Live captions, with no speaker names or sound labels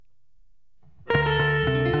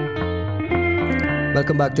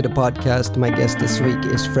Welcome back to the podcast. My guest this week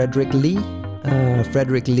is Frederick Lee.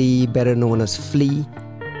 Frederick Lee, better known as Flea,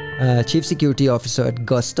 Chief Security Officer at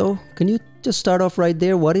Gusto. Can you just start off right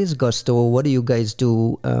there? What is Gusto? What do you guys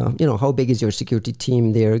do? How big is your security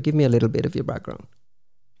team there? Give me a little bit of your background.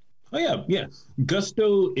 Oh, yeah.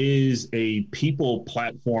 Gusto is a people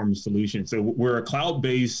platform solution. So we're a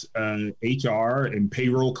cloud-based HR and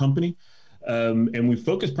payroll company. And we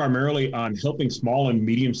focus primarily on helping small and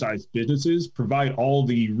medium-sized businesses provide all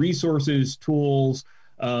the resources, tools,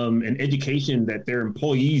 and education that their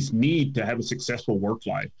employees need to have a successful work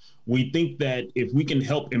life. We think that if we can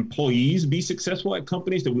help employees be successful at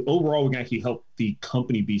companies, that we can actually help the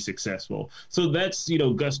company be successful. So that's,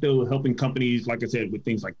 Gusto helping companies, like I said, with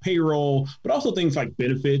things like payroll, but also things like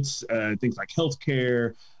benefits, things like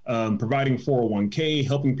healthcare, providing 401k,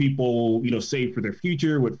 helping people, save for their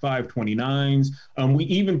future with 529s. We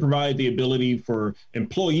even provide the ability for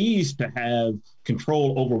employees to have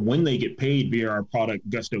control over when they get paid via our product,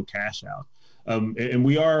 Gusto Cash Out. And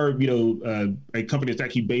we are, a company that's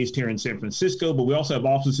actually based here in San Francisco, but we also have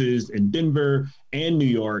offices in Denver and New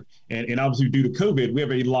York. And obviously, due to COVID, we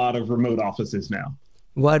have a lot of remote offices now.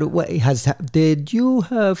 Did you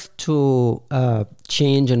have to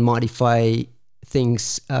change and modify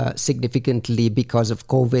things significantly because of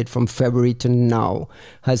COVID from February to now?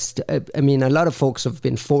 A lot of folks have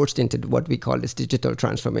been forced into what we call this digital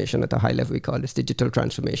transformation. At a high level, we call this digital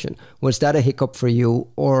transformation. Was that a hiccup for you,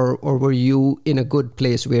 or were you in a good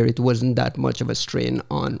place where it wasn't that much of a strain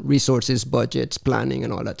on resources, budgets, planning,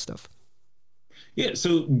 and all that stuff? Yeah,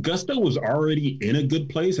 so Gusto was already in a good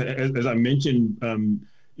place. As I mentioned,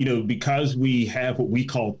 because we have what we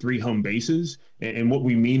call 3 home bases. And what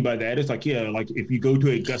we mean by that is like if you go to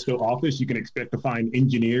a Gusto office, you can expect to find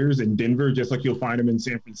engineers in Denver, just like you'll find them in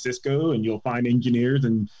San Francisco, and you'll find engineers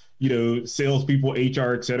and, salespeople,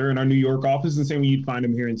 HR, et cetera, in our New York office, and same way you'd find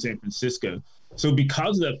them here in San Francisco. So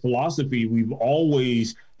because of that philosophy, we've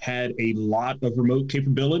always had a lot of remote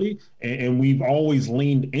capability, and we've always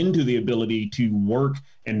leaned into the ability to work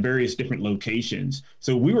in various different locations.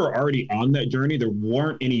 So we were already on that journey. There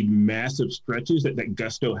weren't any massive stretches that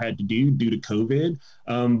Gusto had to do due to COVID.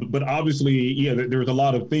 But obviously, there was a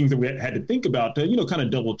lot of things that we had to think about to, kind of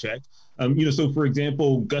double check. So for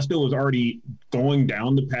example, Gusto was already going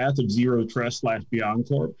down the path of Zero Trust /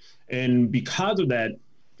 BeyondCorp. And because of that,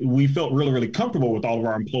 we felt really, really comfortable with all of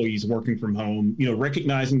our employees working from home,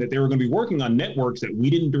 recognizing that they were going to be working on networks that we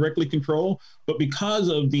didn't directly control. But because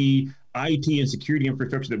of the IT and security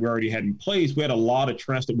infrastructure that we already had in place, we had a lot of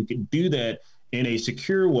trust that we could do that in a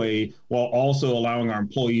secure way while also allowing our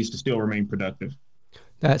employees to still remain productive.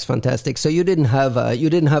 That's fantastic. So you didn't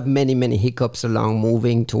have many hiccups along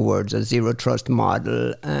moving towards a zero trust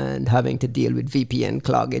model and having to deal with VPN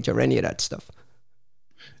cloggage or any of that stuff.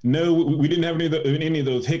 No, we didn't have any of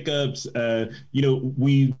those hiccups. The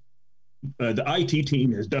IT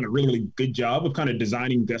team has done a really, really good job of kind of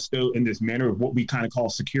designing Gusto in this manner of what we kind of call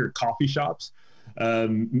secure coffee shops,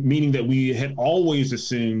 meaning that we had always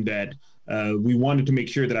assumed that we wanted to make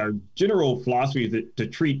sure that our general philosophy is to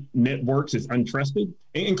treat networks as untrusted,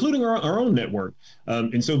 including our own network.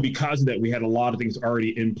 And so because of that, we had a lot of things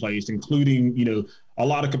already in place, including, a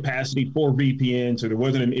lot of capacity for VPN. So there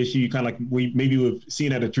wasn't an issue kind of like we've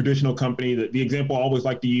seen at a traditional company. That the example I always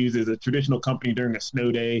like to use is a traditional company during a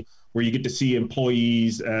snow day where you get to see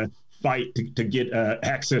employees fight to get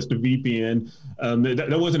access to VPN.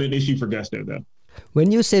 That wasn't an issue for Gusto, though.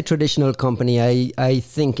 When you say traditional company, I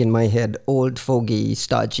think in my head, old fogey,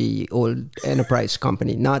 stodgy, old enterprise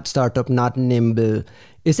company, not startup, not nimble.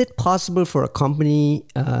 Is it possible for a company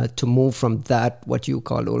to move from that, what you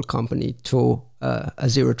call old company, to a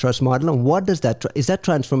zero trust model? And what does is that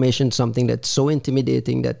transformation something that's so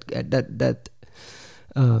intimidating that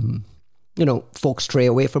folks stray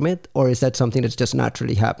away from it? Or is that something that's just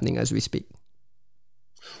naturally happening as we speak?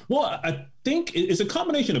 Well, I think it's a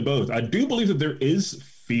combination of both. I do believe that there is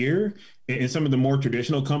fear in some of the more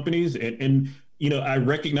traditional companies. And I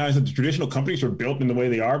recognize that the traditional companies are built in the way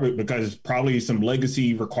they are, but because probably some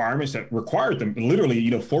legacy requirements that required them, literally,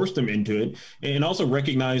 forced them into it. And also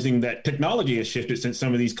recognizing that technology has shifted since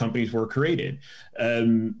some of these companies were created.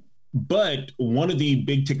 But one of the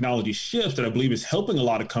big technology shifts that I believe is helping a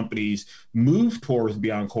lot of companies move towards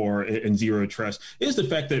BeyondCorp and Zero Trust is the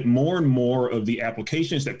fact that more and more of the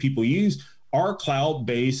applications that people use are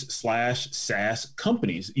cloud-based / SaaS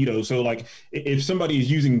companies. So like if somebody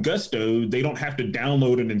is using Gusto, they don't have to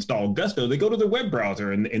download and install Gusto. They go to their web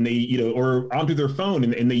browser and they, or onto their phone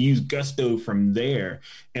and they use Gusto from there.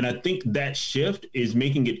 And I think that shift is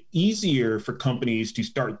making it easier for companies to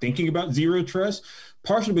start thinking about Zero Trust.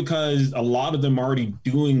 partially because a lot of them are already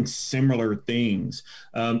doing similar things.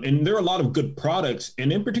 And there are a lot of good products,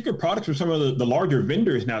 and in particular products from some of the larger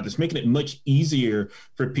vendors now that's making it much easier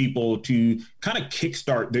for people to kind of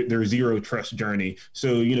kickstart their zero trust journey.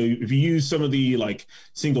 So, if you use some of the like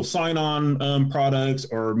single sign-on products,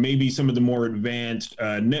 or maybe some of the more advanced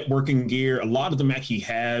networking gear, a lot of them actually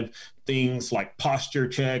have things like posture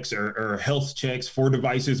checks or health checks for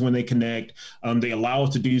devices when they connect. They allow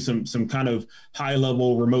us to do some kind of high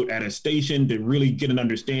level remote attestation to really get an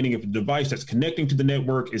understanding if a device that's connecting to the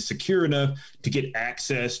network is secure enough to get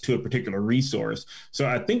access to a particular resource. So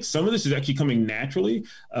I think some of this is actually coming naturally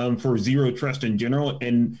for zero trust in general.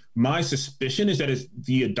 And my suspicion is that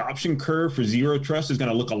the adoption curve for zero trust is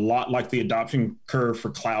going to look a lot like the adoption curve for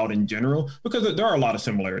cloud in general, because there are a lot of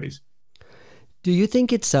similarities. Do you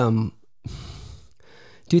think it's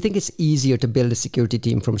easier to build a security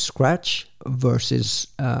team from scratch versus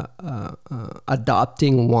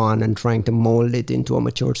adopting one and trying to mold it into a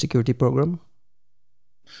mature security program?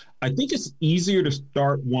 I think it's easier to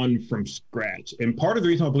start one from scratch. And part of the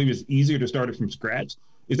reason I believe it's easier to start it from scratch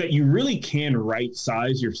is that you really can right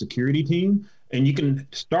size your security team, and you can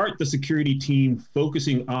start the security team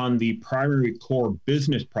focusing on the primary core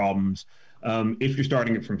business problems if you're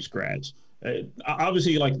starting it from scratch.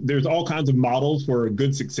 Obviously, like there's all kinds of models for a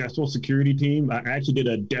good, successful security team. I actually did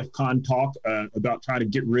a DEF CON talk about trying to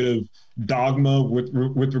get rid of dogma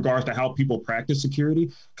with regards to how people practice security,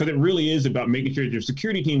 because it really is about making sure your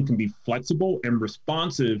security team can be flexible and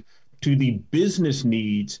responsive to the business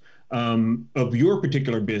needs of your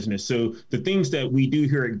particular business. So the things that we do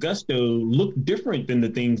here at Gusto look different than the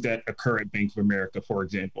things that occur at Bank of America, for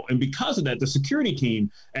example. And because of that, the security team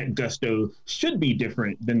at Gusto should be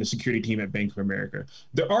different than the security team at Bank of America.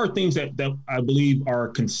 There are things that I believe are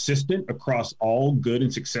consistent across all good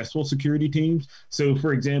and successful security teams. So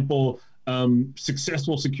for example,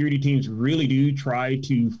 successful security teams really do try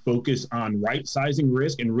to focus on right-sizing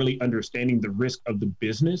risk and really understanding the risk of the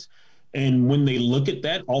business. And when they look at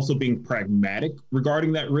that, also being pragmatic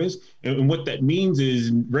regarding that risk. And what that means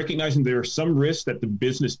is recognizing there are some risks that the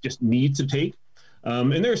business just needs to take.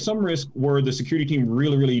 And there are some risks where the security team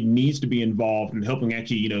really, really needs to be involved in helping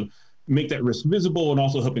actually, make that risk visible and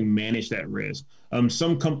also helping manage that risk.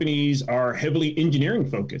 Some companies are heavily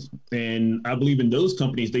engineering focused. And I believe in those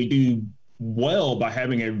companies, they do well by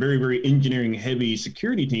having a very, very engineering heavy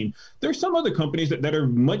security team. There are some other companies that are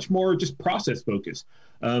much more just process focused,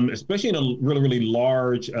 especially in a really, really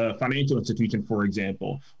large financial institution, for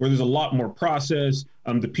example, where there's a lot more process.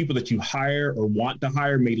 The people that you hire or want to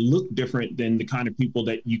hire may look different than the kind of people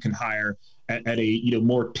that you can hire at a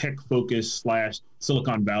more tech focused /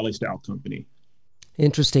 Silicon Valley style company.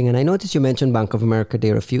 Interesting. And I noticed you mentioned Bank of America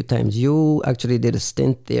there a few times. You actually did a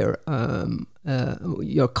stint there.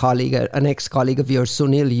 Your colleague, an ex-colleague of yours,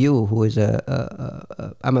 Sunil Yu, who is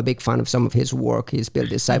I'm a big fan of some of his work. He's built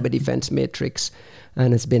this cyber defense matrix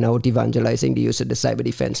and has been out evangelizing the use of the cyber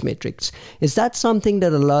defense matrix. Is that something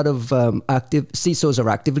that a lot of active CISOs are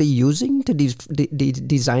actively using to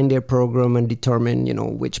design their program and determine,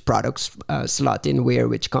 which products slot in where,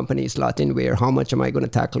 which companies slot in where, how much am I going to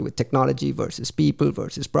tackle with technology versus people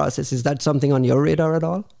versus process? Is that something on your radar at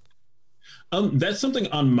all? That's something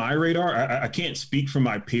on my radar. I can't speak for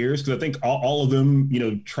my peers because I think all of them,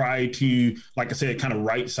 try to, like I said, kind of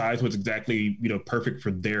right size what's exactly, perfect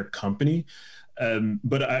for their company.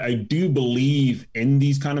 But I do believe in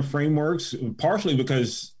these kind of frameworks, partially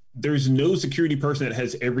because there's no security person that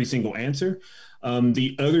has every single answer.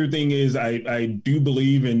 The other thing is I do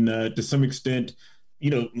believe in, to some extent,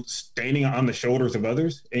 standing on the shoulders of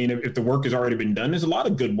others. And if the work has already been done, there's a lot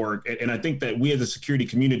of good work. And I think that we as a security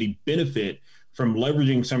community benefit from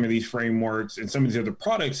leveraging some of these frameworks and some of these other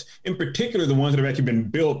products, in particular, the ones that have actually been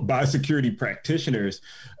built by security practitioners.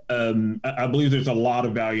 I believe there's a lot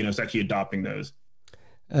of value in us actually adopting those.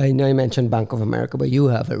 I know you mentioned Bank of America, but you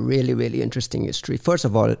have a really, really interesting history. First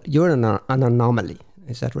of all, you're an anomaly.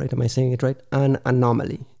 Is that right? Am I saying it right? An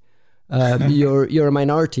anomaly. You're a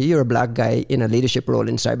minority. You're a black guy in a leadership role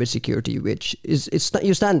in cybersecurity, which is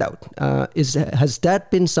you stand out. Has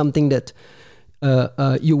that been something that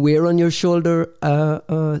you wear on your shoulder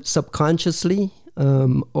subconsciously,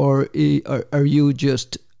 or are you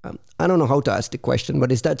just? I don't know how to ask the question,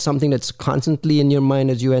 but is that something that's constantly in your mind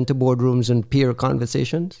as you enter boardrooms and peer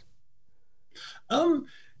conversations?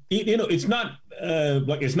 It's not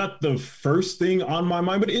it's not the first thing on my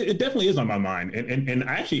mind, but it definitely is on my mind. And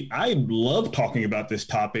actually, I love talking about this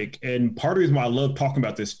topic. And part of the reason why I love talking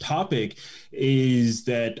about this topic is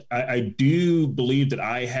that I do believe that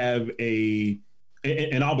I have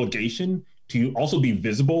an obligation to also be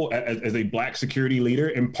visible as a Black security leader.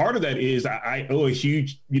 And part of that is I owe a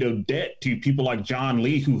huge, debt to people like John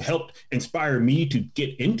Lee, who helped inspire me to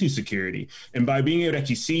get into security. And by being able to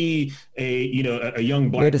actually see a young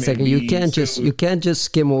Black man. Wait a second, you can't just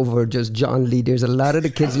skim over just John Lee. There's a lot of the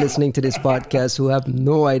kids listening to this podcast who have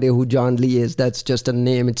no idea who John Lee is. That's just a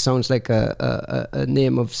name. It sounds like a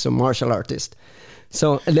name of some martial artist.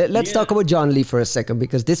 So let's talk about John Lee for a second,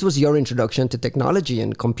 because this was your introduction to technology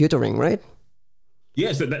and computering, right?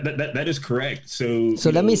 Yes, that is correct. So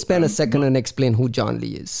let me spend a second and explain who John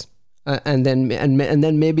Lee is, and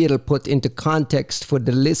then maybe it'll put into context for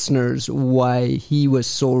the listeners why he was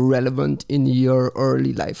so relevant in your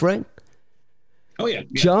early life, right? Oh yeah.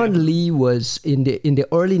 John Lee was in the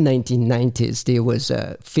early 1990s. There was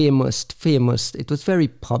a famous. It was very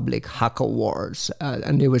public hacker wars,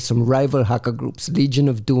 and there were some rival hacker groups: Legion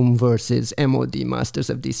of Doom versus MOD,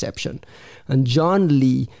 Masters of Deception. And John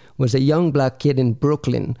Lee was a young Black kid in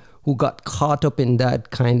Brooklyn who got caught up in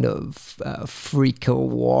that kind of freaker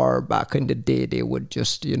war back in the day. They would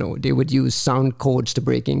just, they would use sound codes to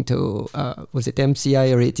break into, was it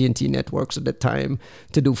MCI or AT&T networks at the time,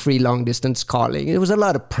 to do free long distance calling. It was a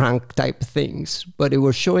lot of prank type things, but they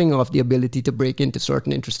were showing off the ability to break into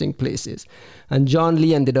certain interesting places. And John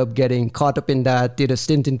Lee ended up getting caught up in that, did a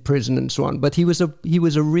stint in prison and so on. But he was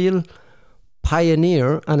a real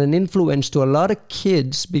pioneer and an influence to a lot of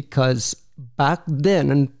kids, because back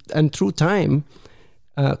then and through time,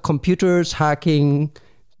 computers, hacking,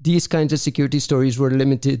 these kinds of security stories were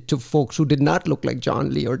limited to folks who did not look like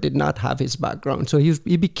John Lee or did not have his background. So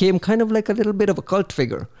he became kind of like a little bit of a cult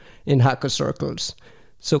figure in hacker circles.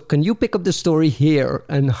 So can you pick up the story here,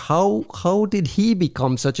 and how did he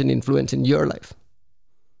become such an influence in your life?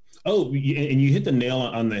 Oh, and you hit the nail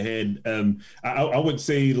on the head. I would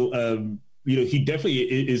say, he definitely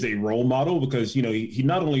is a role model, because, he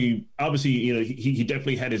not only, obviously, he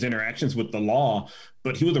definitely had his interactions with the law,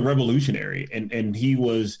 but he was a revolutionary, and he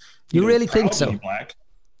was, you really think so? Black.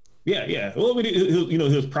 Yeah. Well, he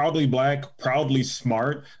was proudly Black, proudly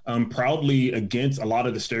smart, proudly against a lot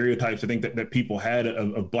of the stereotypes I think that people had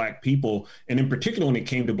of Black people, and in particular when it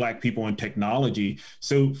came to Black people and technology.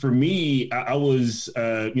 So for me, I was,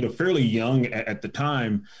 fairly young at the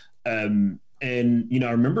time. And,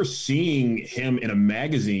 I remember seeing him in a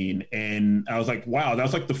magazine, and I was like, wow, that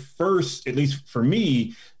was like the first, at least for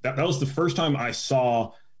me, that was the first time I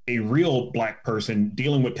saw a real Black person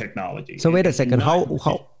dealing with technology. So wait a second,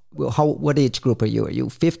 what age group are you? Are you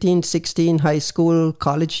 15, 16, high school,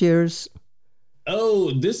 college years?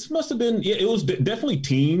 Oh, this must have been, it was definitely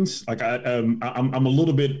teens. Like I'm a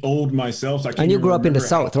little bit old myself. So and you grew up in the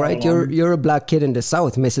South, right? You're a Black kid in the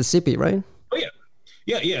South, Mississippi, right? Oh, yeah.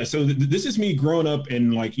 Yeah. So this is me growing up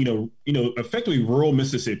in effectively rural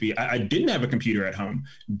Mississippi. I didn't have a computer at home,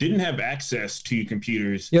 didn't have access to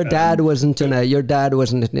computers. Your dad wasn't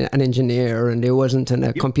an engineer, and there wasn't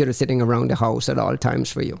a computer sitting around the house at all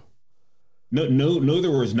times for you. No,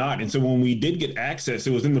 there was not. And so when we did get access,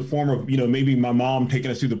 it was in the form of, maybe my mom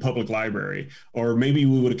taking us to the public library, or maybe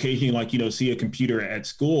we would occasionally see a computer at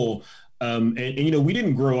school. And we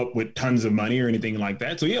didn't grow up with tons of money or anything like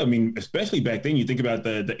that. So, yeah, I mean, especially back then, you think about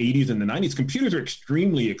the 80s and the 90s, computers are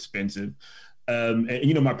extremely expensive.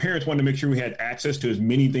 And my parents wanted to make sure we had access to as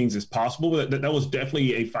many things as possible. But that was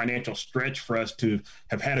definitely a financial stretch for us to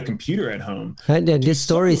have had a computer at home. And this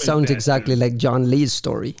story sounds exactly like John Lee's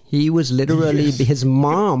story. He was literally, his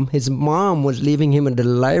mom was leaving him in the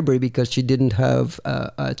library because she didn't have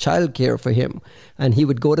childcare for him. And he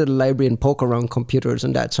would go to the library and poke around computers,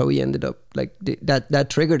 and that's how he ended up. Like that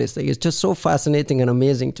triggered this thing. It's just so fascinating and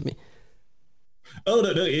amazing to me. Oh,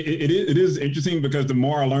 no, it is interesting, because the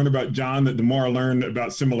more I learn about John, the more I learn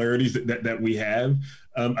about similarities that we have.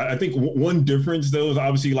 I think one difference, though, is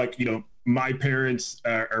obviously, my parents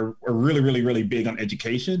are really, really, really big on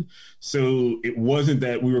education. So it wasn't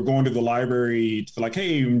that we were going to the library to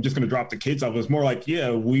hey, I'm just going to drop the kids off. It was more like,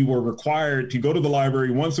 we were required to go to the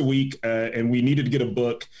library once a week, and we needed to get a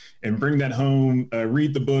book and bring that home,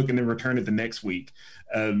 read the book, and then return it the next week.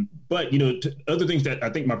 But, other things that I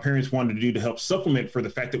think my parents wanted to do to help supplement for the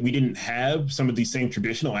fact that we didn't have some of these same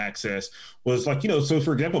traditional access was so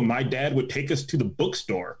for example, my dad would take us to the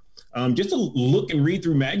bookstore just to look and read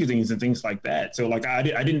through magazines and things like that. So I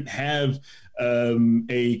didn't have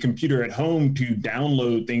a computer at home to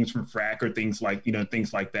download things from FRAC or things like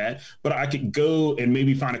that. But I could go and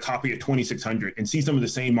maybe find a copy of 2600 and see some of the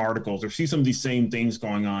same articles or see some of these same things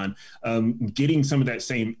going on, getting some of that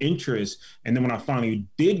same interest. And then when I finally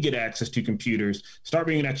did get access to computers, start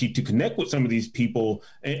being actually to connect with some of these people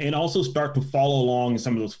and also start to follow along in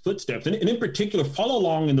some of those footsteps. And in particular, follow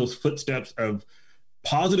along in those footsteps of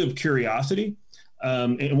positive curiosity.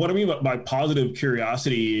 And what I mean by positive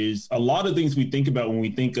curiosity is a lot of things we think about when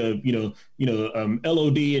we think of,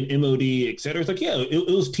 LOD and MOD, et cetera. It's like, yeah,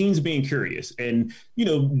 it was teens being curious. And,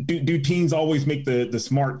 do teens always make the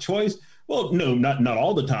smart choice? Well, no, not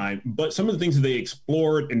all the time. But some of the things that they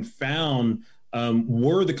explored and found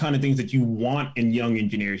were the kind of things that you want in young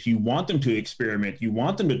engineers. You want them to experiment. You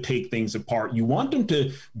want them to take things apart. You want them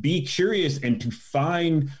to be curious and to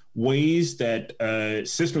find ways that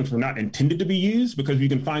systems were not intended to be used, because you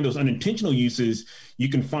can find those unintentional uses. You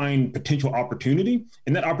can find potential opportunity,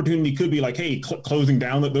 and that opportunity could be like, hey, closing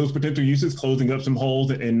down those potential uses, closing up some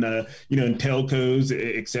holes in telcos,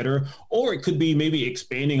 et cetera. Or it could be maybe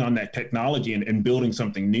expanding on that technology and building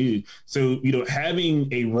something new. So, having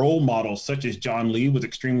a role model such as John Lee was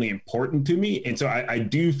extremely important to me. And so I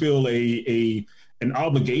do feel an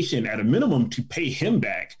obligation at a minimum to pay him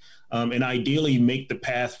back. And ideally make the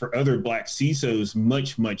path for other Black CISOs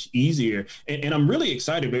much, much easier. And I'm really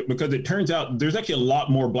excited because it turns out there's actually a lot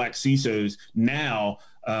more Black CISOs now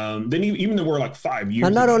than even there were like 5 years ago.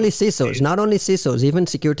 And not only CISOs, even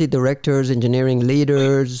security directors, engineering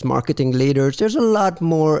leaders, marketing leaders. There's a lot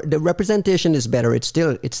more. The representation is better. It's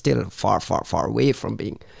still far, far, far away from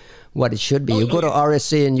being what it should be. You go to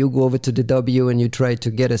RSA and you go over to the W and you try to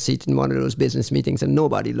get a seat in one of those business meetings and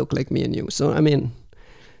nobody look like me and you. So, I mean...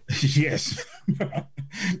 Yes,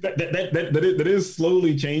 that is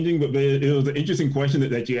slowly changing, but it was an interesting question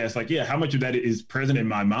that you asked. Like, yeah, how much of that is present in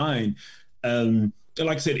my mind?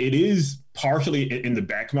 Like I said, it is partially in the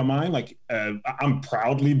back of my mind. Like, I'm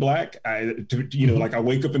proudly Black. Like I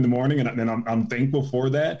wake up in the morning and I'm thankful for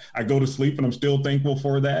that. I go to sleep and I'm still thankful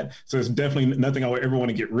for that. So it's definitely nothing I would ever want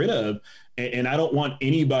to get rid of. And I don't want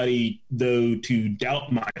anybody, though, to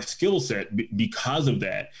doubt my skill set because of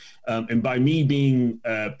that. And by me being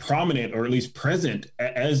prominent, or at least present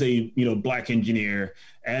as a Black engineer,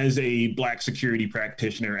 as a Black security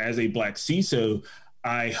practitioner, as a Black CISO,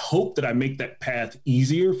 I hope that I make that path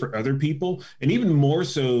easier for other people. And even more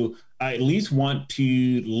so, I at least want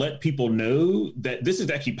to let people know that this is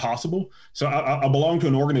actually possible. So I belong to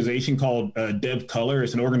an organization called DevColor.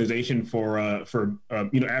 It's an organization for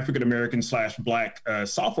African-American / Black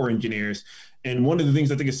software engineers. And one of the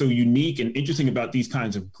things I think is so unique and interesting about these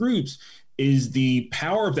kinds of groups is the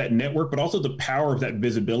power of that network, but also the power of that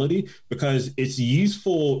visibility, because it's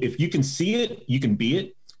useful. If you can see it, you can be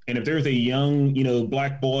it. And if there's a young,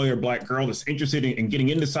 Black boy or Black girl that's interested in getting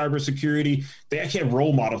into cybersecurity, they actually have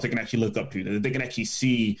role models they can actually look up to, that they can actually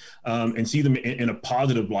see and see them in a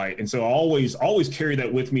positive light. And so I always carry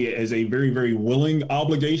that with me as a very, very willing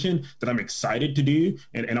obligation that I'm excited to do.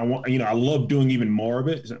 And I want, I love doing even more of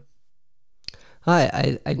it. So.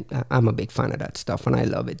 I'm a big fan of that stuff, and I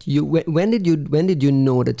love it. When did you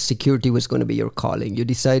know that security was going to be your calling? You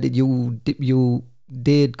decided you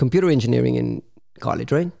did computer engineering in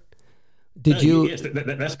college, right? Did you? Yes,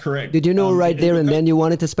 that's correct. Did you know right there and then you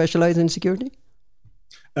wanted to specialize in security?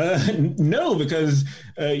 No, because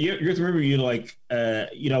you have to remember,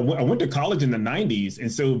 I went to college in the 90s.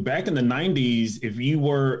 And so back in the 90s, if you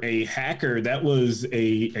were a hacker, that was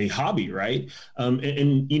a hobby, right?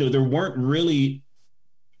 And there weren't really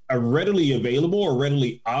a readily available or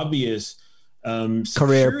readily obvious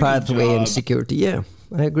career pathway in security. Yeah,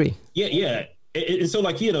 I agree. Yeah. And so,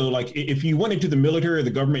 if you went into the military or the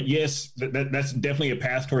government, yes, that's definitely a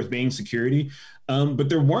path towards being security. But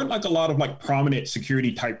there weren't a lot of prominent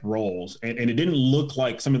security type roles. And it didn't look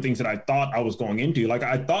like some of the things that I thought I was going into.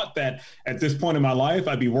 I thought that at this point in my life,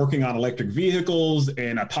 I'd be working on electric vehicles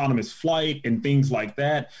and autonomous flight and things like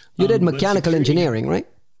that. You did mechanical engineering, right?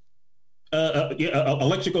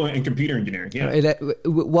 Electrical and computer engineering. Yeah.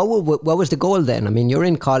 What was the goal then? I mean, you're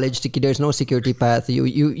in college. There's no security path.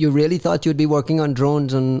 You really thought you'd be working on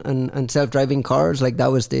drones and self-driving cars? Like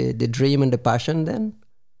that was the dream and the passion then?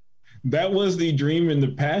 That was the dream and the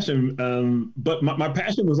passion. But my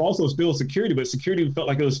passion was also still security. But security felt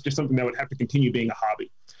like it was just something that would have to continue being a hobby.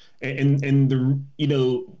 And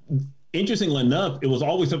interestingly enough, it was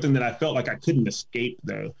always something that I felt like I couldn't escape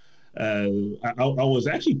though. I was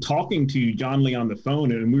actually talking to John Lee on the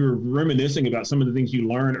phone, and we were reminiscing about some of the things you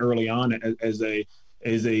learn early on as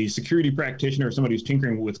a security practitioner or somebody who's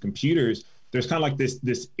tinkering with computers. There's kind of like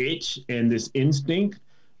this itch and this instinct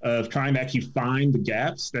of trying to actually find the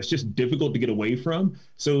gaps that's just difficult to get away from.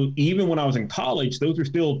 So even when I was in college, those were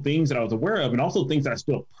still things that I was aware of, and also things that I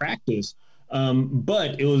still practice.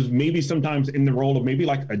 But it was maybe sometimes in the role of maybe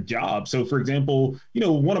like a job. So for example,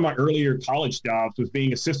 one of my earlier college jobs was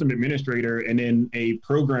being a system administrator and then a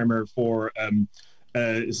programmer for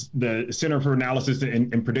the Center for Analysis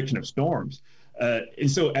and Prediction of Storms. And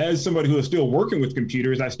so as somebody who is still working with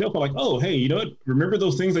computers, I still feel like, oh, hey, you know what? Remember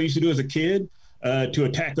those things I used to do as a kid to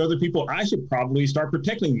attack other people? I should probably start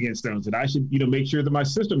protecting against those, and I should, make sure that my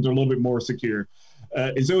systems are a little bit more secure.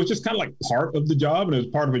 And so it's just kind of like part of the job, and it was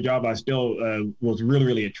part of a job I still was really,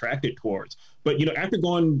 really attracted towards. But, after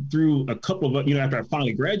going through a couple of, after I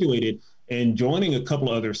finally graduated and joining a couple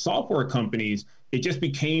of other software companies, it just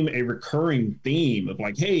became a recurring theme of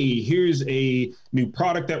like, hey, here's a new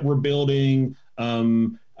product that we're building.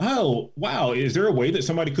 Oh, wow, is there a way that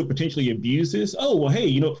somebody could potentially abuse this? Oh, well,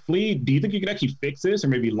 hey, Flea, do you think you could actually fix this or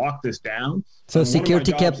maybe lock this down? So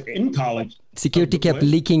security kept in college. Security kept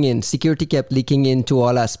leaking in. Security kept leaking into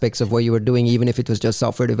all aspects of what you were doing, even if it was just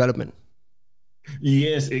software development.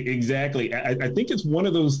 Yes, exactly. I think it's one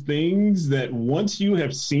of those things that once you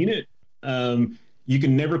have seen it, you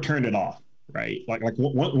can never turn it off. Right. Like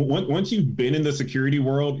once you've been in the security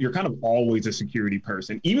world, you're kind of always a security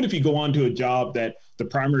person, even if you go on to a job that the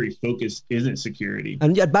primary focus isn't security.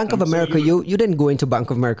 And at Bank of America, you didn't go into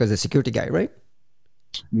Bank of America as a security guy, right?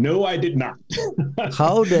 No, I did not.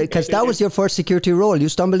 Because that was your first security role. You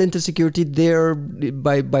stumbled into security there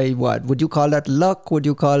by what? Would you call that luck? Would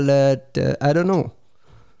you call that, I don't know.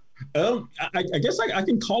 I guess I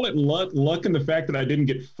can call it luck in the fact that I didn't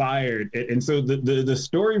get fired. And so the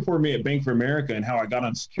story for me at Bank of America and how I got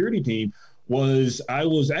on security team was I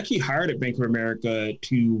was actually hired at Bank of America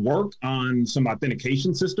to work on some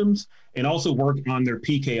authentication systems and also work on their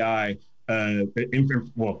PKI. And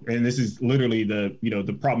this is literally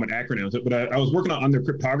the problem with acronyms, but I was working on their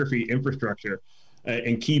cryptography infrastructure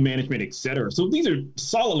and key management, et cetera. So these are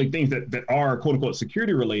solidly things that are quote unquote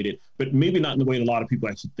security related, but maybe not in the way that a lot of people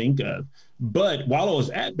actually think of. But while I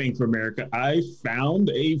was at Bank of America, I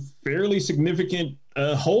found a fairly significant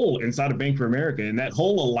hole inside of Bank of America. And that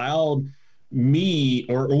hole allowed me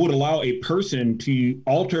or would allow a person to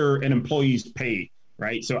alter an employee's pay.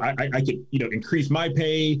 Right. So I could, increase my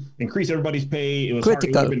pay, increase everybody's pay. It was critical.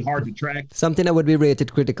 It would have been hard to track. Something that would be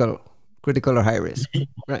rated critical or high risk.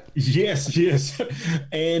 Right. Yes.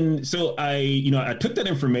 And so I took that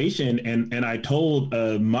information and I told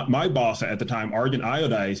my boss at the time, Arjun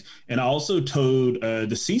Iodize, and I also told the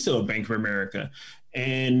CISO of Bank of America.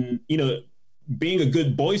 And, being a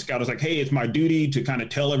good Boy Scout, I was like, hey, it's my duty to kind of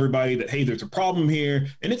tell everybody that, hey, there's a problem here.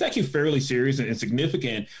 And it's actually fairly serious and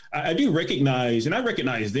significant. I do recognize, and I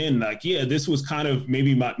recognized then, like, yeah, this was kind of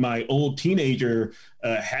maybe my old teenager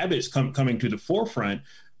habits coming to the forefront.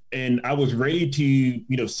 And I was ready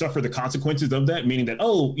to, suffer the consequences of that, meaning that,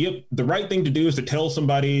 oh, yep, the right thing to do is to tell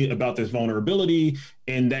somebody about this vulnerability.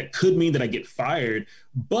 And that could mean that I get fired.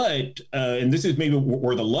 But, and this is maybe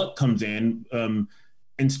where the luck comes in,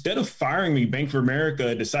 instead of firing me, Bank of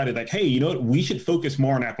America decided like, hey, you know what, we should focus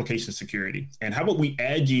more on application security. And how about we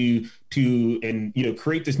add you to, and,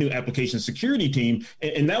 create this new application security team.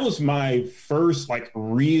 And that was my first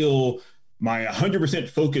my 100%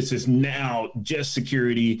 focus is now just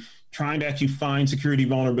security, trying to actually find security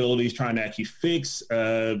vulnerabilities, trying to actually fix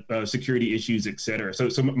security issues, et cetera.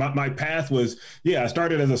 So my path was, I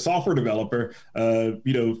started as a software developer,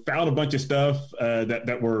 found a bunch of stuff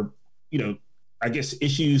that were, I guess,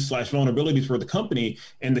 issues / vulnerabilities for the company.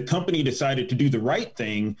 And the company decided to do the right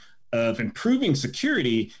thing of improving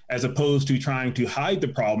security as opposed to trying to hide the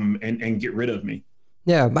problem and get rid of me.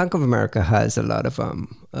 Yeah, Bank of America has a lot of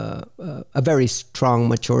a very strong,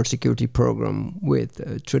 mature security program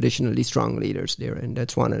with traditionally strong leaders there. And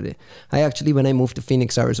that's one of the... I actually, when I moved to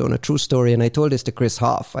Phoenix, Arizona, true story, and I told this to Chris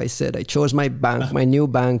Hoff, I said, I chose my bank, my new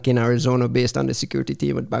bank in Arizona based on the security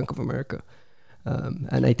team at Bank of America.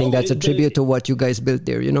 And I think that's a tribute to what you guys built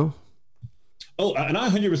there, Oh, and I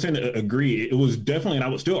 100% agree. It was definitely, and I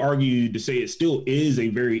would still argue to say it still is a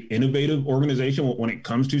very innovative organization when it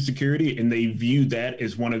comes to security. And they view that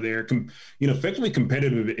as one of their, effectively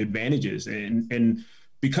competitive advantages. And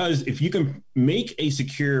because if you can make a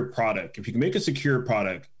secure product,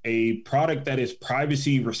 a product that is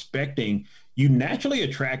privacy respecting, you naturally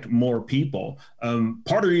attract more people.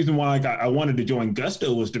 Part of the reason why I wanted to join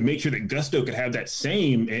Gusto was to make sure that Gusto could have that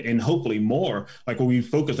same and hopefully more. Like where we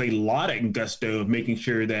focus a lot at Gusto of making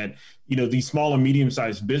sure that, these small and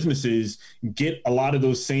medium-sized businesses get a lot of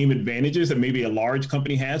those same advantages that maybe a large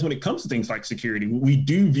company has when it comes to things like security. We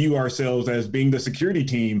do view ourselves as being the security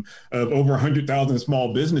team of over 100,000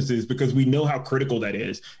 small businesses because we know how critical that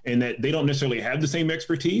is and that they don't necessarily have the same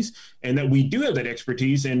expertise and that we do have that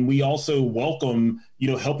expertise. And we also welcome,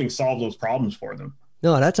 helping solve those problems for them.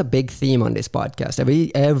 No, that's a big theme on this podcast.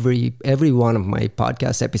 Every one of my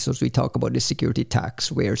podcast episodes, we talk about the security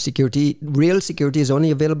tax, where real security is only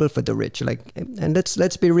available for the rich. And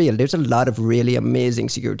let's be real. There's a lot of really amazing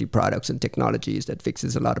security products and technologies that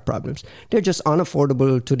fixes a lot of problems. They're just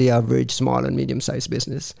unaffordable to the average small and medium-sized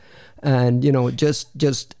business. And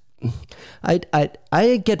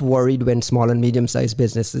I get worried when small and medium-sized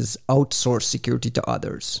businesses outsource security to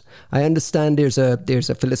others. I understand there's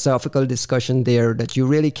a philosophical discussion there that you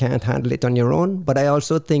really can't handle it on your own, but I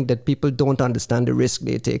also think that people don't understand the risk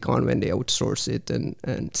they take on when they outsource it,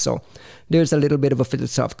 and so there's a little bit of a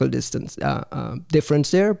philosophical difference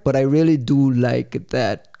there. But I really do like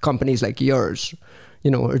that companies like yours,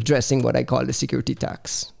 are addressing what I call the security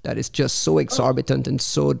tax that is just so exorbitant and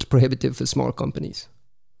so prohibitive for small companies.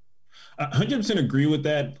 100% agree with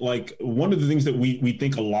that. Like, one of the things that we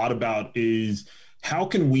think a lot about is how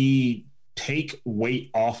can we take weight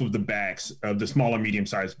off of the backs of the small and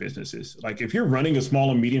medium-sized businesses. Like, if you're running a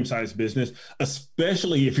small and medium-sized business,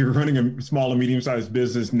 especially if you're running a small and medium-sized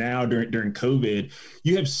business now during COVID,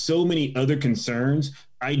 you have so many other concerns.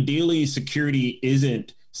 Ideally, security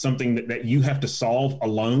isn't something that you have to solve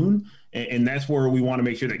alone. And that's where we want to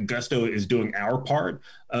make sure that Gusto is doing our part.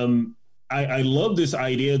 I love this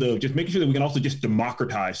idea, though, of just making sure that we can also just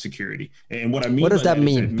democratize security. And what I mean, what does that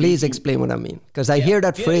mean? Please explain what I mean, because I hear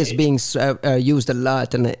that phrase being used a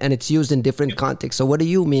lot, and it's used in different contexts. So what do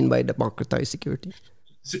you mean by democratize security?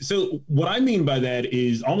 So what I mean by that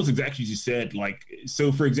is almost exactly as you said. Like,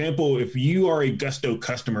 so for example, if you are a Gusto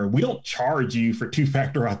customer, we don't charge you for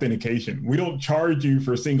two-factor authentication. We don't charge you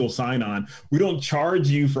for single sign-on. We don't charge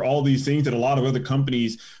you for all these things that a lot of other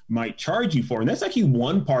companies might charge you for. And that's actually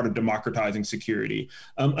one part of democratizing security.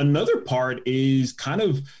 Another part is kind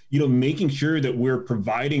of, making sure that we're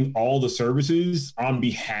providing all the services on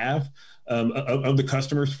behalf of the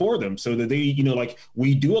customers for them, so that they,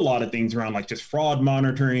 we do a lot of things around like just fraud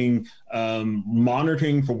monitoring,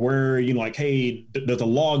 monitoring for where, hey, does a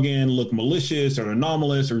login look malicious or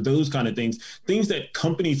anomalous, or those kind of things that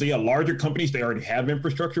companies, larger companies, they already have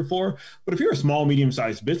infrastructure for. But if you're a small,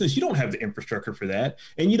 medium-sized business, you don't have the infrastructure for that,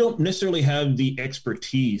 and you don't necessarily have the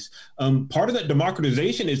expertise. Part of that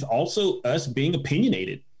democratization is also us being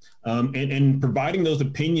opinionated. And providing those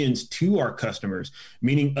opinions to our customers,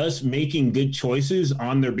 meaning us making good choices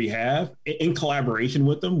on their behalf in collaboration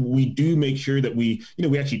with them. We do make sure that we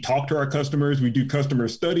actually talk to our customers. We do customer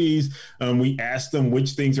studies. We ask them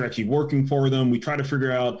which things are actually working for them. We try to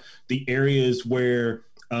figure out the areas where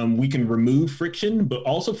we can remove friction, but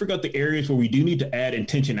also figure out the areas where we do need to add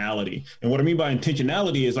intentionality. And what I mean by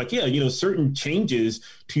intentionality is like, certain changes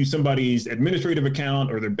to somebody's administrative account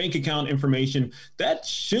or their bank account information, that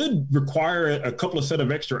should require a couple of set of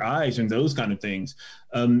extra eyes and those kind of things.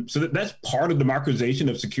 So that's part of democratization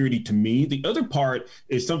of security to me. The other part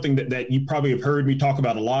is something that you probably have heard me talk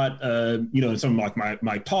about a lot, in some of like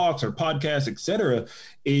my talks or podcasts, et cetera,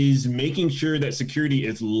 is making sure that security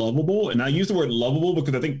is lovable. And I use the word lovable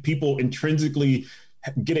because I think people intrinsically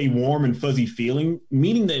get a warm and fuzzy feeling,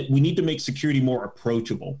 meaning that we need to make security more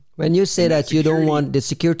approachable. When you say that you don't want the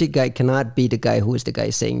security guy cannot be the guy who is the guy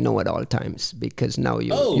saying no at all times, because now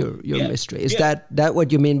you're mystery. Is that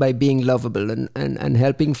what you mean by being lovable and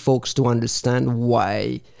helping folks to understand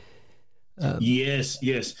why? Yes.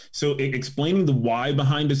 So explaining the why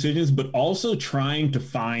behind decisions, but also trying to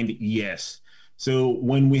find yes. So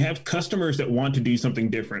when we have customers that want to do something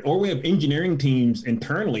different, or we have engineering teams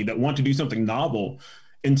internally that want to do something novel,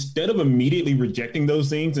 instead of immediately rejecting those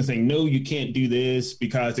things and saying, no, you can't do this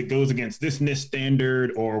because it goes against this NIST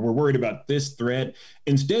standard, or we're worried about this threat.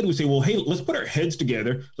 Instead, we say, well, hey, let's put our heads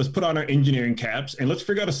together. Let's put on our engineering caps and let's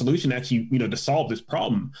figure out a solution actually, to solve this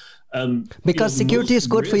problem. Because security is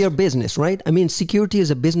good for your business, right? I mean, security is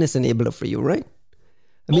a business enabler for you, right?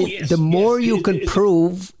 I mean, the more you can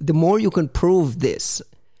prove this,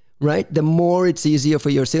 right? The more it's easier for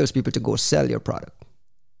your salespeople to go sell your product.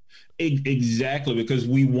 Exactly, because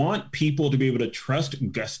we want people to be able to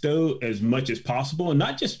trust Gusto as much as possible, and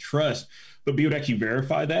not just trust, but be able to actually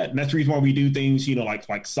verify that. And that's the reason why we do things,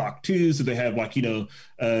 like SOC 2, so they have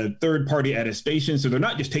third-party attestation. So they're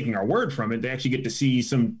not just taking our word from it; they actually get to see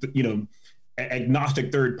some,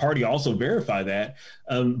 agnostic third party also verify that.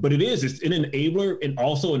 But it's an enabler and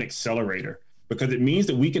also an accelerator, because it means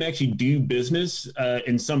that we can actually do business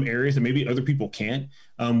in some areas that maybe other people can't.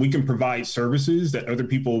 We can provide services that other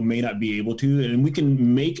people may not be able to, and we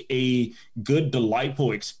can make a good,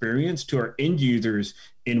 delightful experience to our end users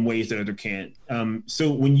in ways that others can't.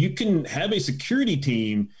 So when you can have a security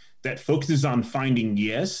team that focuses on finding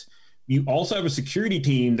yes, you also have a security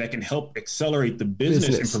team that can help accelerate the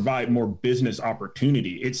business and provide more business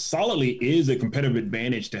opportunity. It solidly is a competitive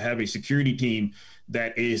advantage to have a security team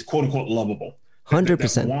that is quote unquote lovable.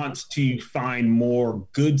 100%. That wants to find more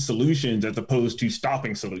good solutions as opposed to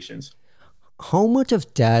stopping solutions. How much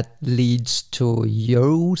of that leads to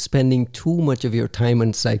you spending too much of your time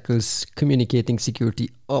and cycles communicating security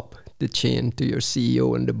up the chain to your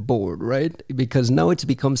CEO and the board, right? Because now it's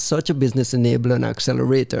become such a business enabler and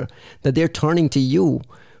accelerator that they're turning to you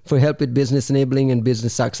for help with business enabling and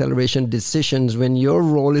business acceleration decisions when your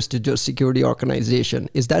role is to just secure the organization.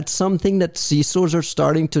 Is that something that CISOs are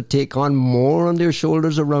starting to take on more on their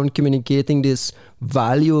shoulders around communicating this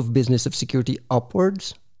value of business of security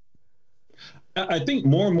upwards? I think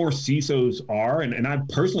more and more CISOs are, and I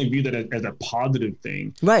personally view that as a positive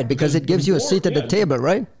thing. Right, because it gives you a seat at the table,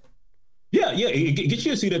 right? Yeah, it gets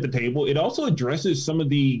you a seat at the table. It also addresses some of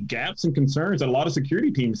the gaps and concerns that a lot of security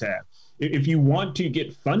teams have. If you want to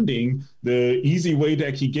get funding, the easy way to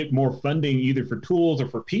actually get more funding, either for tools or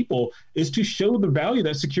for people, is to show the value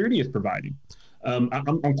that security is providing.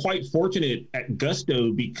 I'm quite fortunate at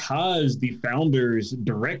Gusto because the founders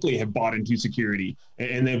directly have bought into security,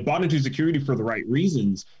 and they've bought into security for the right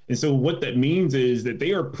reasons. And so what that means is that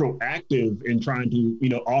they are proactive in trying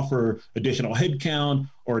to, offer additional headcount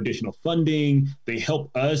or additional funding. They help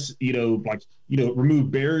us, remove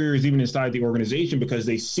barriers even inside the organization because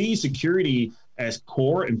they see security as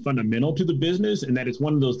core and fundamental to the business. And that it's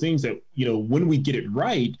one of those things that, when we get it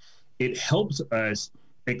right, it helps us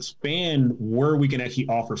expand where we can actually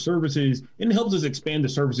offer services, and it helps us expand the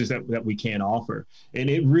services that we can offer.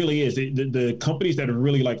 And it really is the companies that have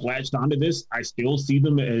really latched onto this. I still see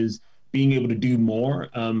them as being able to do more.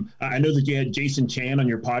 I know that you had Jason Chan on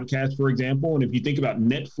your podcast, for example, and if you think about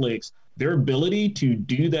Netflix, their ability to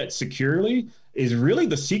do that securely is really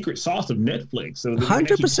the secret sauce of Netflix. So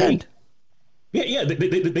 100%. Yeah, they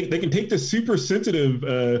can take the super sensitive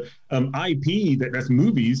IP that's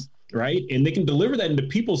movies, right? And they can deliver that into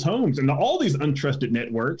people's homes and all these untrusted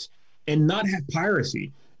networks and not have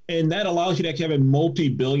piracy. And that allows you to actually have a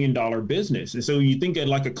multi-billion-dollar business. And so you think at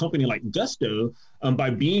a company like Gusto, by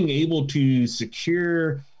being able to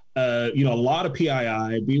secure, a lot of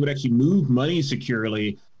PII, be able to actually move money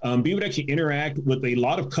securely, be able to actually interact with a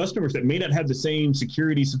lot of customers that may not have the same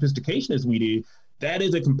security sophistication as we do. That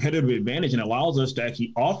is a competitive advantage and allows us to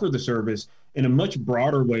actually offer the service in a much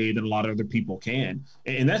broader way than a lot of other people can.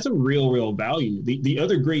 And that's a real value. The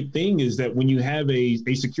other great thing is that when you have a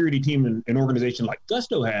security team and an organization like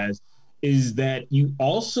Gusto has, is that you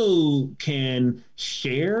also can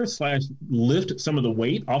share / lift some of the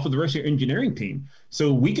weight off of the rest of your engineering team.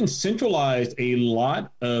 So we can centralize a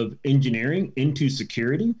lot of engineering into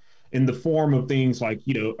security in the form of things like,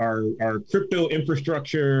 our crypto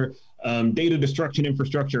infrastructure, data destruction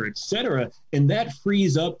infrastructure, et cetera. And that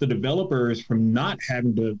frees up the developers from not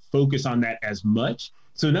having to focus on that as much.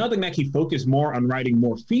 So now they can actually focus more on writing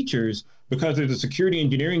more features because there's a security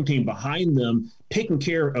engineering team behind them taking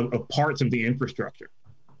care of parts of the infrastructure.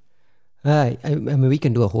 I mean, we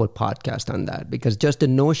can do a whole podcast on that because just the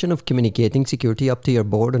notion of communicating security up to your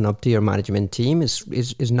board and up to your management team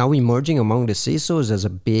is now emerging among the CISOs as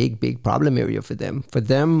a big problem area for them. For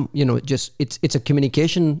them, it's a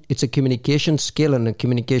communication skill and a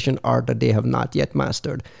communication art that they have not yet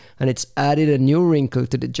mastered, and it's added a new wrinkle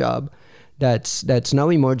to the job that's now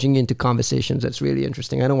emerging into conversations that's really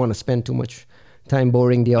interesting. I don't want to spend too much time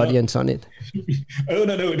boring the audience on it. Oh,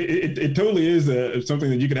 no. It totally is something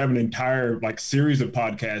that you could have an entire series of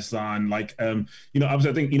podcasts on. Obviously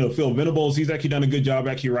I think, Phil Venables, he's actually done a good job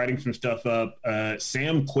actually writing some stuff up.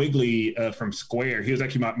 Sam Quigley from Square, he was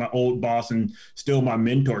actually my old boss and still my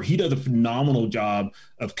mentor. He does a phenomenal job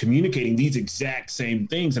of communicating these exact same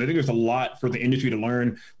things. And I think there's a lot for the industry to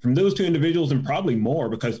learn from those two individuals and probably more,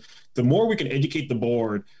 because the more we can educate the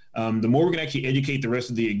board, the more we can actually educate the rest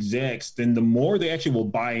of the execs, then the more they actually will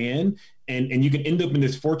buy in. And you can end up in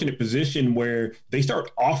this fortunate position where they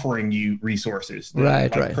start offering you resources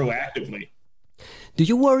right. proactively. Do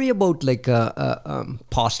you worry about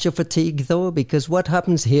posture fatigue though? Because what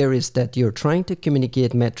happens here is that you're trying to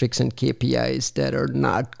communicate metrics and KPIs that are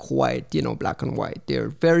not quite, black and white. They're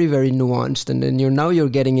very, very nuanced. And then you're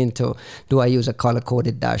getting into, do I use a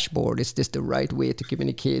color-coded dashboard? Is this the right way to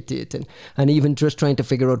communicate it? And even just trying to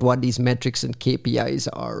figure out what these metrics and KPIs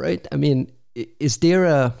are, right? I mean, is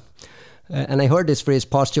there and I heard this phrase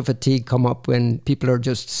posture fatigue come up when people are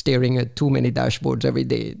just staring at too many dashboards every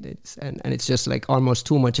day. And it's just almost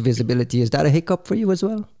too much visibility. Is that a hiccup for you as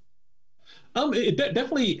well? It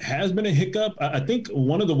definitely has been a hiccup. I think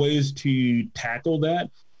one of the ways to tackle that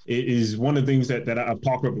is one of the things that I've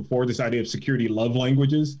talked about before, this idea of security love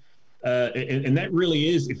languages. And that really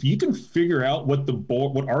is, if you can figure out what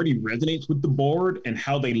what already resonates with the board and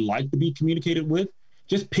how they like to be communicated with,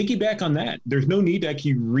 just piggyback on that. There's no need to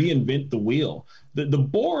actually reinvent the wheel. The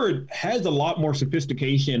board has a lot more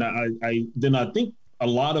sophistication than I think a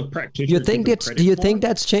lot of practitioners. Do you think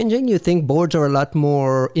that's changing? You think boards are a lot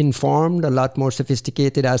more informed, a lot more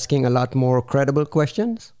sophisticated, asking a lot more credible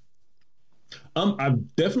questions?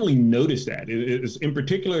 I've definitely noticed that. It's in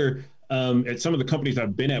particular at some of the companies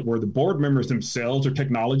I've been at where the board members themselves are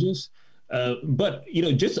technologists. But,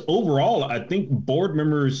 just overall, I think board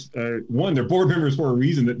members, they're board members for a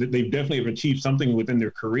reason that they definitely have achieved something within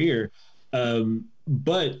their career.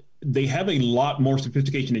 But they have a lot more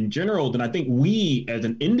sophistication in general than I think we as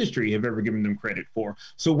an industry have ever given them credit for.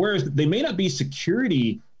 So whereas they may not be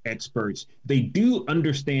security experts, they do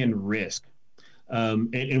understand risk.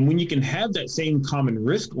 And when you can have that same common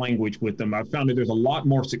risk language with them, I've found that there's a lot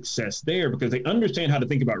more success there because they understand how to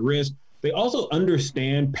think about risk. They also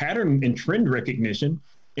understand pattern and trend recognition.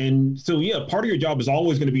 And so, yeah, part of your job is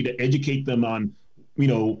always going to be to educate them on,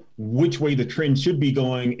 which way the trend should be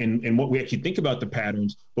going and what we actually think about the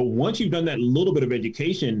patterns. But once you've done that little bit of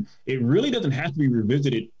education, it really doesn't have to be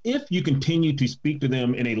revisited if you continue to speak to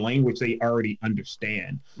them in a language they already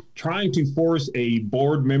understand. Trying to force a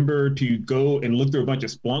board member to go and look through a bunch of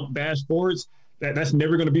Splunk dashboards, that's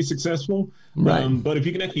never going to be successful. Right. But if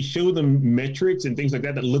you can actually show them metrics and things like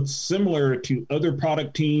that look similar to other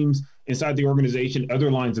product teams inside the organization, other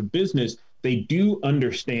lines of business, they do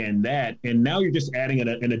understand that. And now you're just adding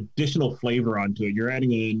an additional flavor onto it. You're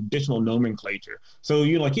adding an additional nomenclature. So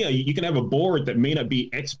you're like, you can have a board that may not be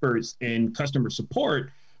experts in customer support,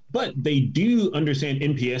 but they do understand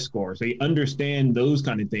NPS scores. They understand those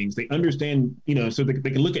kind of things. They understand, so they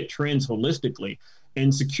can look at trends holistically.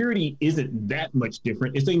 And security isn't that much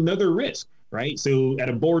different. It's another risk, right? So at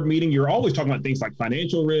a board meeting, you're always talking about things like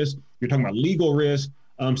financial risk. You're talking about legal risk.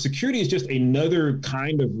 Security is just another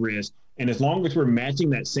kind of risk. And as long as we're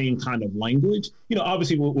matching that same kind of language,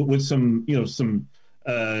 obviously with some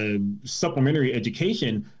supplementary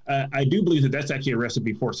education, I do believe that that's actually a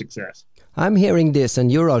recipe for success. I'm hearing this,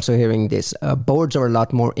 and you're also hearing this. Boards are a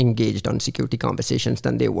lot more engaged on security conversations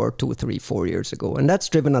than they were 2, 3, 4 years ago. And that's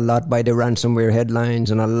driven a lot by the ransomware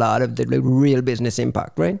headlines and a lot of the real business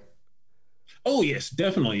impact, right? Oh, yes,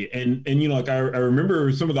 definitely. And I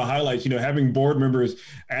remember some of the highlights, having board members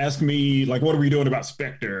ask me, like, what are we doing about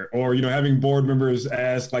Spectre? Or, having board members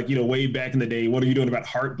ask, like, way back in the day, what are you doing about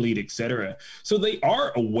Heartbleed, et cetera? So they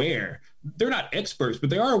are aware. They're not experts,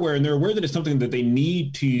 but they are aware, and they're aware that it's something that they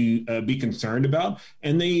need to be concerned about.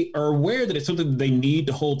 And they are aware that it's something that they need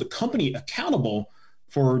to hold the company accountable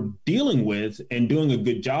for dealing with and doing a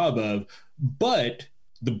good job of. But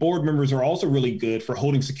the board members are also really good for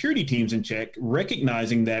holding security teams in check,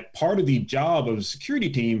 recognizing that part of the job of a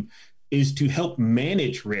security team is to help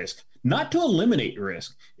manage risk, not to eliminate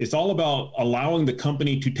risk. It's all about allowing the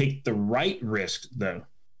company to take the right risk, though.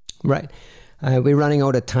 Right. We're running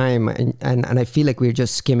out of time, and I feel like we're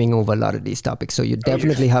just skimming over a lot of these topics. So you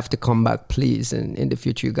definitely have to come back, please. And in the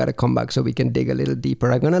future, you got to come back so we can dig a little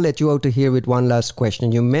deeper. I'm going to let you out of here with one last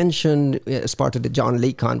question. You mentioned as part of the John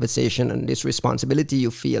Lee conversation and this responsibility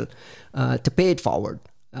you feel to pay it forward.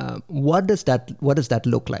 What does that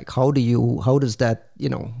look like? How does that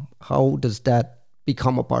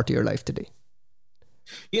become a part of your life today?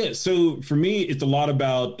 Yeah, so for me, it's a lot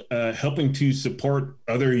about helping to support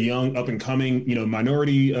other young, up and coming,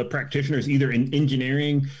 minority practitioners, either in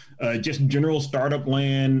engineering, just general startup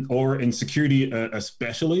land, or in security,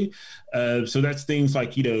 especially. So that's things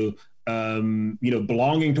like,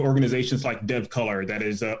 belonging to organizations like DevColor, that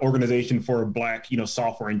is an organization for Black,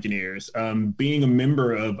 software engineers, being a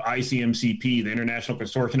member of ICMCP, the International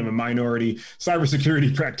Consortium of Minority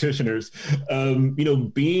Cybersecurity Practitioners,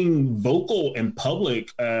 being vocal and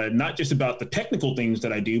public, not just about the technical things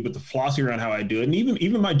that I do, but the philosophy around how I do it, and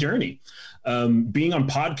even my journey. Being on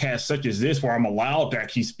podcasts such as this, where I'm allowed to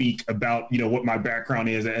actually speak about, what my background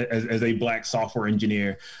is as a Black software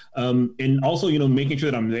engineer. And also, making sure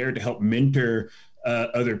that I'm there to help mentor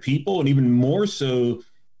other people, and even more so,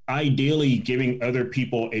 ideally giving other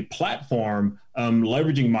people a platform,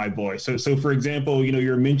 leveraging my voice. So for example,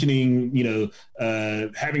 you're mentioning,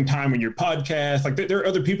 having time on your podcast. Like there are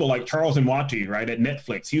other people like Charles Nwatu, right, at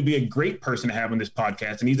Netflix. He'd be a great person to have on this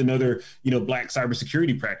podcast. And he's another, Black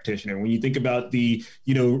cybersecurity practitioner. When you think about the,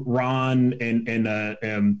 Ron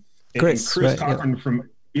and Chris Cochran, right,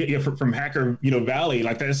 from Hacker, Valley,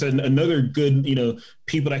 like that's another good,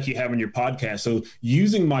 people that you have on your podcast. So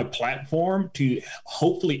using my platform to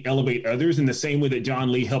hopefully elevate others in the same way that John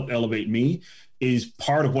Lee helped elevate me is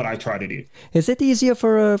part of what I try to do. Is it easier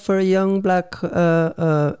for a young black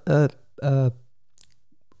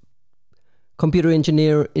computer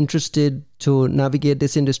engineer interested to navigate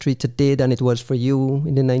this industry today than it was for you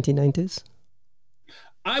in the 1990s?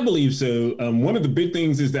 I believe so. One of the big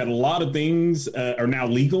things is that a lot of things are now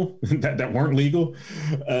legal that weren't legal.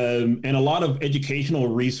 And a lot of educational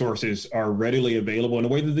resources are readily available in a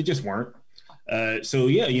way that they just weren't. So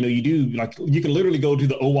yeah, you do, like, you can literally go to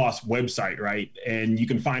the OWASP website, right? And you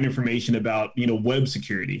can find information about, web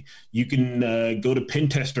security. You can go to pen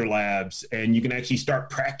tester labs, and you can actually start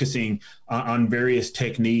practicing on various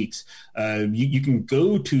techniques. You can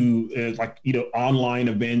go to online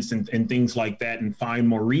events and things like that and find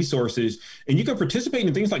more resources, and you can participate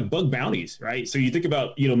in things like bug bounties, right? So you think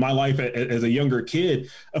about, my life as a younger kid.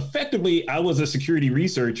 Effectively, I was a security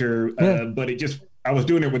researcher, but I was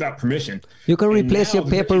doing it without permission. You can replace your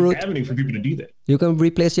paper route. Avenue for people to do that. You can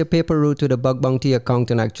replace your paper route with a bug bounty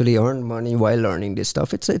account and actually earn money while learning this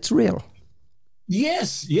stuff. It's real.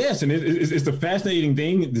 Yes, and it's a fascinating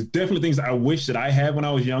thing. There's definitely things I wish that I had when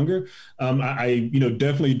I was younger. I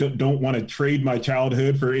definitely don't want to trade my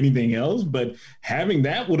childhood for anything else. But having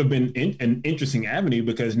that would have been an interesting avenue,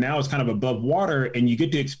 because now it's kind of above water, and you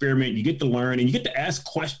get to experiment, you get to learn, and you get to ask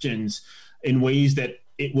questions in ways that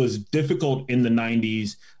it was difficult in the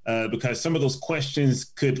 90s, because some of those questions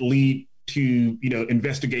could lead to,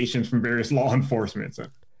 investigations from various law enforcement. So.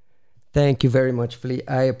 Thank you very much, Philly.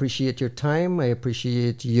 I appreciate your time. I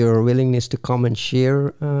appreciate your willingness to come and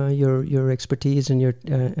share your expertise and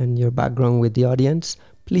your background with the audience.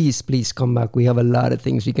 Please come back. We have a lot of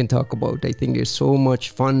things we can talk about. I think there's so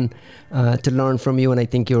much fun to learn from you, and I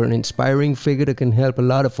think you're an inspiring figure that can help a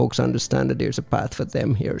lot of folks understand that there's a path for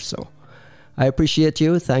them here. So I appreciate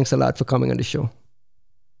you. Thanks a lot for coming on the show.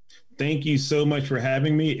 Thank you so much for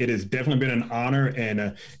having me. It has definitely been an honor.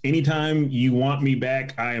 And anytime you want me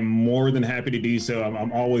back, I am more than happy to do so.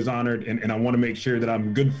 I'm always honored. And I want to make sure that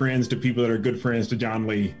I'm good friends to people that are good friends to John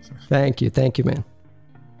Lee. Thank you. Thank you, man.